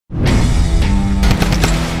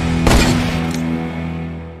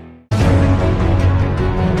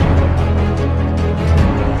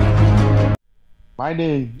My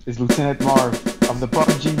name is Lieutenant Marv of the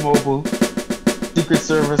PUBG Mobile Secret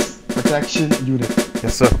Service Protection Unit.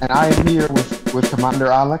 Yes, sir. And I am here with Commander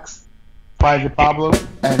Alex, Private Pablo,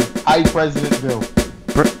 and High President Bill.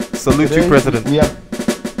 Salute Today, you, President. Yes,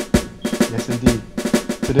 indeed.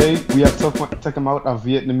 Today, we have took him out of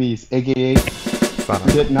Vietnamese, aka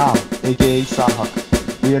Vietnam, aka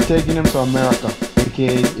Sahak. We are taking him to America,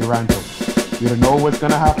 aka Iranto. You don't know what's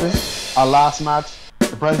gonna happen. Our last match,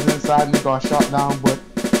 the president sadly got shot down, but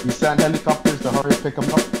we sent helicopters to hurry pick him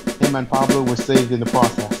up. Him and Pablo were saved in the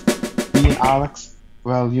process. Me and Alex,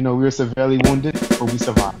 well, you know, we were severely wounded, but we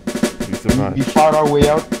survived. We fought our way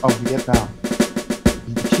out of Vietnam.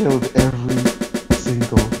 We killed every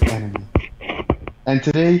single enemy. And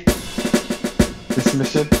today, this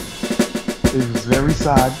mission, it was very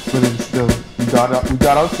sad, but it was still, we got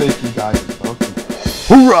out safely, guys. Okay.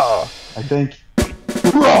 Hoorah! I think.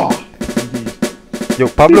 Hoorah! Indeed. Yo,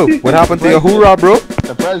 Pablo, what happened to your hoorah, bro?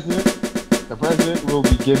 The president will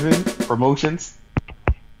be given promotions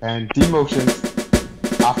and demotions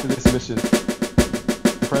after this mission.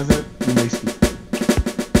 The president, you may speak.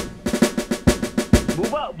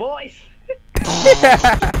 Move up, boys!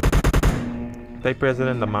 Take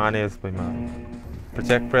President the man is, my man.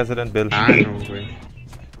 Protect President Bill.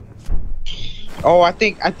 Oh, I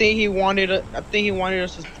think he wanted us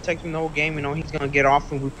to protect him the whole game. You know, he's gonna get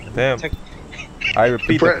off and we protect. I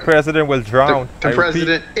repeat, the president will drown. The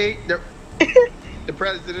president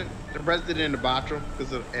in the bathroom.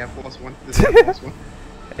 This is Air Force One. This is Air Force One.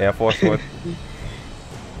 Air Force One.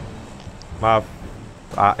 Marv,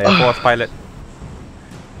 Air Force pilot.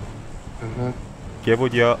 Give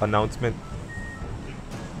out your announcement.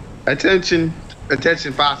 Attention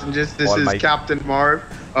passengers. This Almighty. is Captain Marv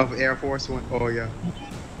of Air Force One. Oh yeah.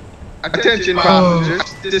 Attention passengers.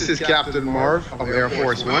 This is Captain Marv of Air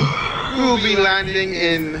Force One. We will be landing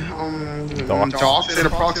in docks in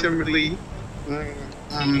approximately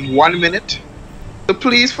 1 minute. So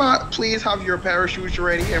please have your parachutes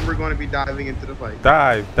ready, and we're going to be diving into the fight.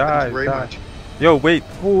 Dive. Very much. Yo, wait,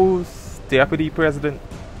 who's Deputy President?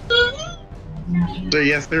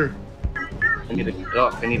 Yes, sir. I need a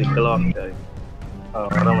Glock, guys. Oh,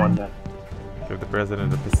 I don't want that. Give the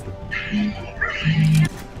president a pistol.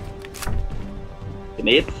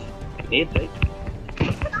 Grenades, right?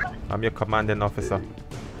 I'm your commanding officer.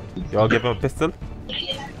 Y'all give him a pistol?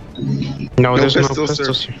 No, there's no pistol,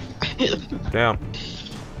 pistol, sir. Damn.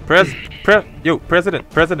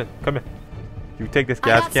 President, come here. You take this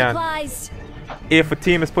gas can. Supplies. If a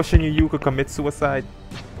team is pushing you, you could commit suicide.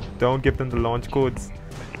 Don't give them the launch codes.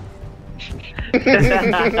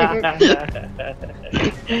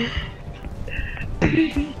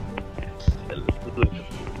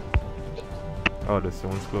 Oh, the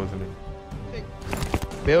someone's closing it.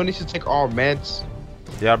 Bill needs to take all meds.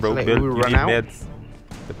 Yeah, bro, So, Bill, we you run need out? meds.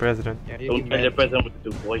 The president. Yeah, Don't tell the president what to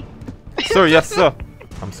do, boy. Sir, yes, sir.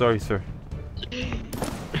 I'm sorry, sir.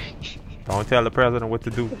 Don't tell the president what to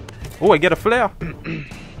do. Oh, I get a flare.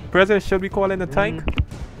 President, should we call in the tank?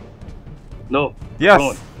 No. Yes.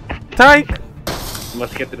 Don't. Tank! You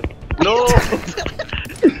must get to the... No!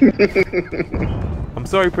 I'm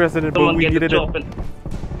sorry, President, but Someone we get the needed it. open.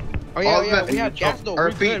 Oh yeah, we have gas though.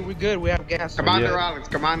 We're good. We have gas. Commander Yeah. Alex.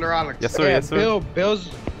 Commander Alex. Yes, sir, Yeah, yes, sir. Bill's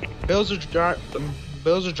a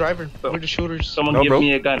driver. We're the shooters. Someone No, give bro.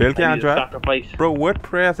 me a gun. Bill I can't need to drive. Sacrifice. Bro, what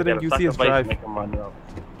president you see us drive? My commander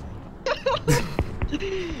officer. I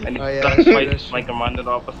need Oh, to yeah, sacrifice my commander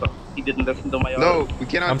officer. He didn't listen to my No, orders. we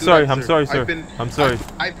cannot. I'm do sorry, that, I'm sorry, sir. I'm sorry.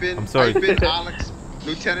 I've been Alex,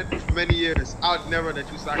 Lieutenant for many years. I would never let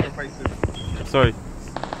you sacrifice it. I'm sorry.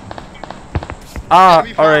 Ah,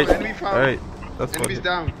 Enemy found, alright. enemy found. Alright. That's Enemies fine.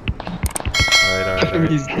 down. Alright.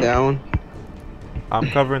 He's down. I'm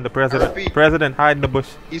covering the I president. repeat. President, hide in the bush.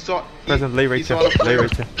 President, lay right he saw here. the Lay flare.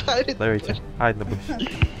 right here. Lay right here. Hide in the bush.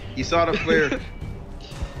 He saw the flare.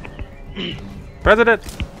 President!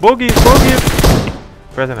 Bogey!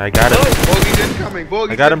 President, I got him. Bogey's incoming.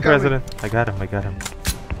 Bogey's I got him, incoming. President. I got him,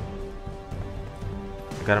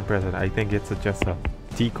 President. I think it's just a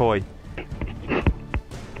decoy.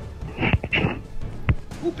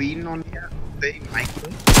 Who beating on the air? They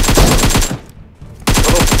Michael.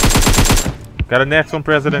 Got a next one,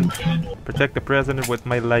 President. Protect the president with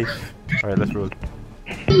my life. Alright, let's roll.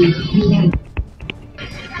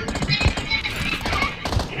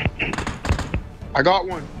 I got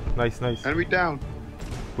one. Nice. Enemy down.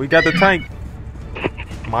 We got the tank.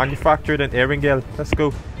 Manufactured in Erringale. Let's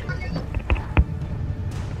go.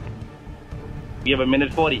 We have a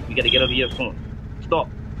minute 40. We gotta get out of here soon. Stop.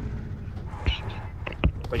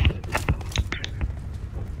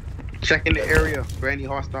 Checking the area for any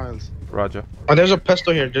hostiles. Roger. Oh, there's a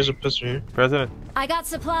pistol here. There's a pistol here. President. I got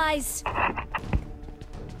supplies.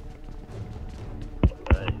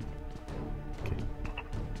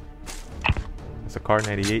 It's a car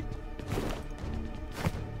 98.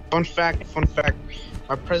 Fun fact.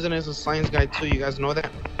 Our president is a science guy too. You guys know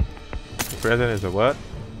that? The president is a what?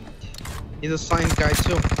 He's a science guy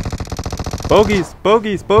too. Bogeys!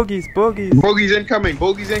 Bogeys incoming.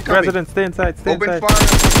 President, stay inside. Open fire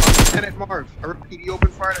at Lieutenant Marv. I repeat, he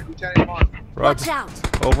opened fire at Lieutenant Marv. Watch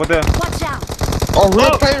out. Over there. Watch out. Oh,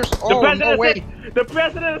 real players. The Oh, president no way. hit. The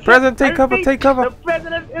president is President, hit. take cover, take cover. The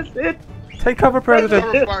president is hit. Take cover,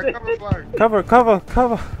 President. Cover fire.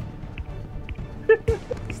 Cover.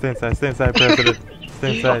 Stay inside, President.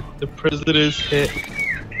 Stay inside. The president is hit.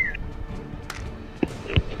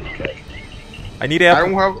 I need air. I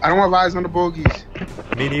don't have eyes on the bogeys.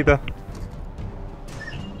 Me neither.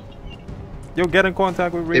 Yo, get in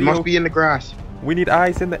contact with radio. They must be in the grass. We need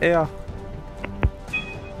eyes in the air.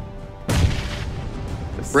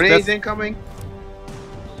 Grenades incoming.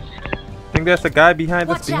 I think there's a guy behind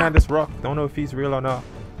us, Watch behind out. this rock. Don't know if he's real or not.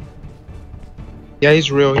 Yeah,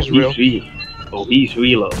 he's real. He's real. He's real. Oh, he's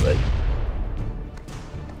real, alright.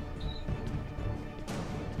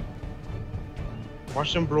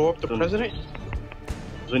 Watch them blow up the president.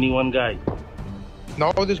 There's only one guy.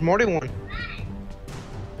 No, there's more than one.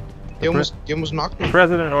 They almost knocked me.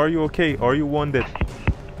 President, are you okay? Are you wounded?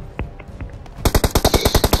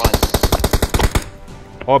 Fine.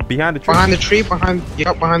 Oh, behind the tree. Behind the tree.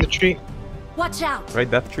 Behind the tree. Watch out. Right,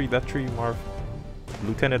 that tree, Marv.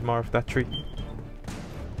 Lieutenant Marv, that tree.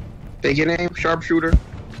 Take your name, sharpshooter.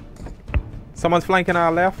 Someone's flanking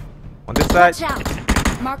our left. On this side. Watch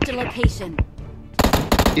out. Marked a location.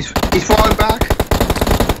 He's falling back.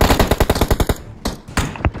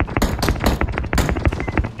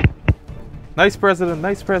 Nice, President.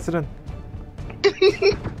 Nice, President.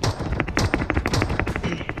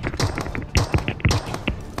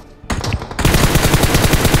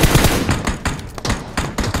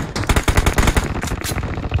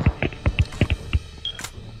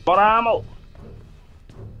 Got ammo.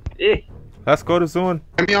 Eh. Let's go to zone.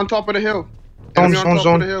 Enemy on top of the hill. Enemy on top of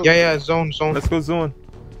Zone. the hill. Yeah, zone. Let's go zone.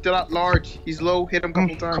 Still at large. He's low. Hit him a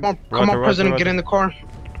couple times. Come on, Roger, president, Roger. get in the car.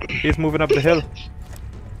 He's moving up the hill.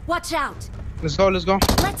 Watch out. Let's go. Let's go.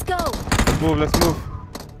 Let's move.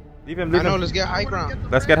 Leave him, leave I know. him. Let's get high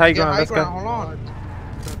ground. Let's get high ground. Let's Hold go. on.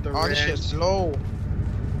 Oh, this shit's low.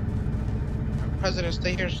 President,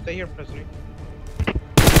 stay here, president.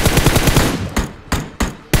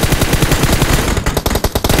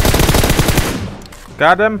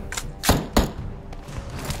 Got him.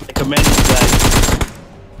 I commend you guys.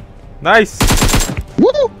 Nice.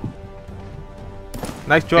 Woo!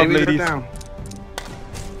 Nice job, Enemies are ladies. down.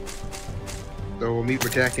 So me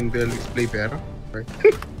protecting buildings play better. Right?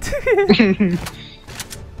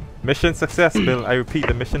 Mission success, Bill. I repeat,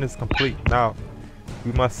 the mission is complete. Now,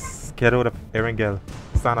 we must get out of Erangel,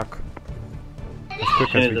 Sanak, as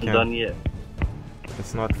quick as It we isn't can. done yet.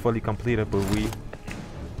 It's not fully completed, but we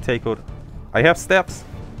take out. I have steps.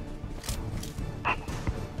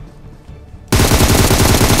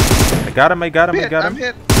 I got him. I'm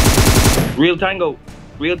hit. Real tango.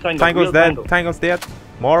 Real tango. Tango's real dead. Tango. Tango's dead.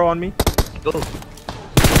 More on me. Go.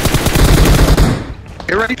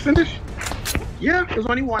 You ready to finish? Yeah, it was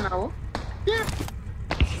only 1 hour. Yeah,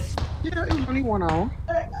 it was only 1 hour.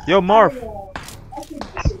 Yo, Marv.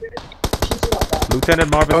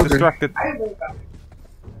 Lieutenant Marv is Okay. distracted.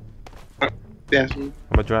 Yes.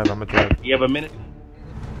 I'ma drive. You have a minute.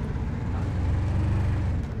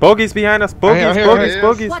 Bogeys behind us. Bogeys.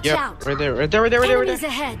 Yes. Watch Yeah, out. right there. Enemies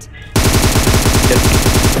ahead.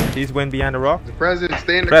 He's win behind the rock. The president,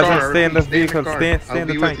 stay in the President, car. stay in the Stay in vehicle, car. stay I'll in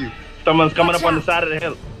the be with tank. you. Someone's coming Watch up on the out. side of the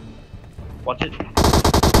hill. Watch it.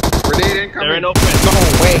 Grenade incoming. They're in open. No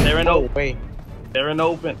way. They're in No open. way. They're in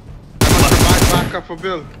open. I must provide backup for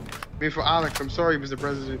Bill. I mean for Alex. I'm sorry, Mr.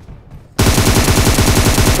 President.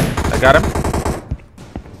 I got him.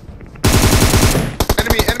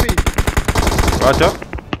 Enemy. Roger.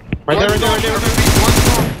 Right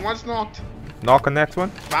there. One's knocked. Knock on next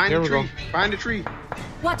one. Behind There the we tree. go. Behind the tree.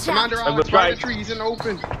 Watch Commander out. Alex, I behind will the tree. He's in the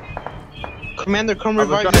open. Commander, come I was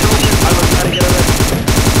revive trying him. to get a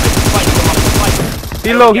fight. Come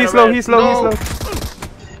on, He's low. He's low.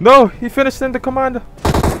 No, he finished in the commander.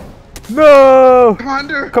 No.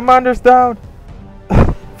 Commander. Commander's down.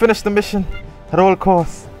 Finish the mission at all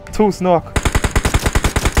costs. 2 snork.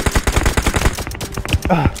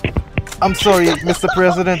 I'm sorry, Mr.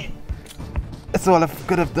 President. It's all I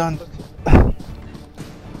could have done.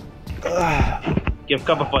 Give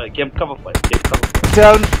cover fire. Give cover fire. Give cover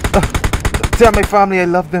fire. Tell my family I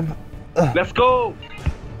love them. Let's go.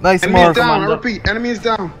 Nice, Enemy is Marv. down. I Commander. repeat, enemy is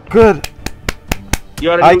down. Good.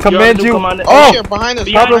 I commend you. Commander. Oh, Shit, behind us.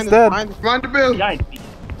 Pablo's Behind us. dead. Behind us. Behind the bill. Behind.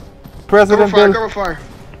 Cover President fire, Bill, cover fire.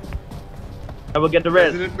 I will get the res.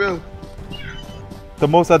 President Bill. the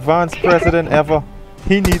most advanced president ever.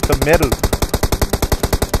 He needs a medal.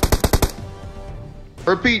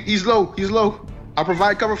 Repeat, he's low, he's low. I'll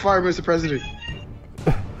provide cover fire, Mr. President.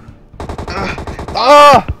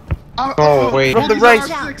 Ah! Oh, wait. From the Boogie's right.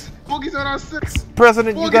 on our 6. Boogie's on our 6.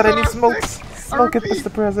 President, you got Boogie's on any our smokes? 6. I Smoke it, repeat,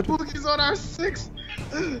 Mr. President. Boogie's on our 6.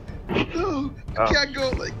 No, I can't go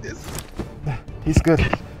like this. He's good.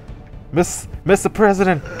 Mr.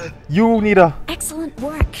 President, you need a... Excellent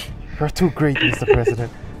work. You're too great, Mr.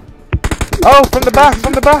 President. Oh, from the back,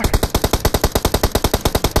 from the back.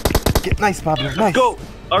 Get nice, Pablo, nice. Go.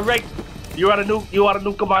 All right. You are a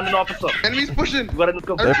new commanding officer. Enemy's pushing. You are a new I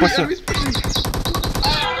commanding. They're repeat, pushing. enemy's pushing.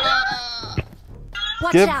 Ah.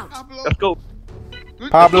 Watch Give- out. Pablo. Let's go.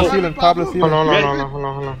 Good Pablo's job, healing, Pablo's healing. Hold on, Ready? hold on, hold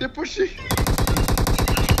on, hold on. They're pushing.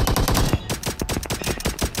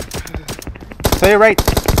 Stay right.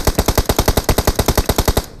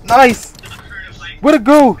 Nice. Way to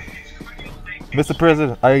go. Mr.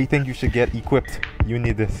 President, I think you should get equipped. You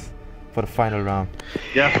need this for the final round.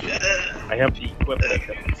 Yeah. I have the equipment.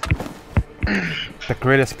 The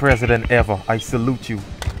greatest president ever. I salute you,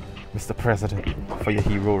 Mr. President, for your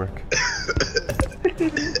heroic.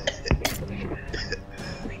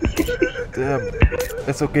 Damn.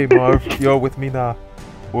 It's okay, Marv. You're with me now.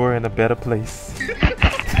 We're in a better place.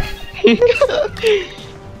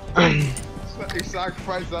 You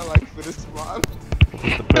sacrifice that like for this man.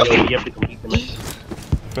 Mr. President, You have to complete the mission.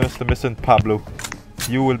 finish the mission, Pablo.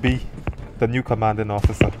 You will be the new commanding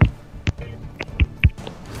officer.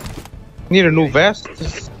 Need a new vest?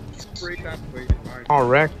 Break that way. All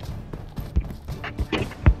wrecked. I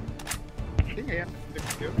think I have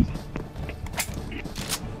 6 kills.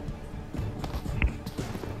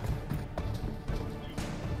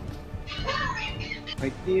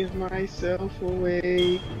 I give myself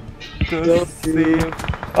away. Good to see you.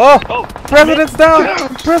 Oh! Oh, President's down!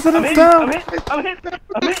 President's down! I'm hit.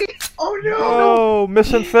 Oh no! Oh,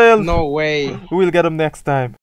 mission failed. No way. We'll get him next time.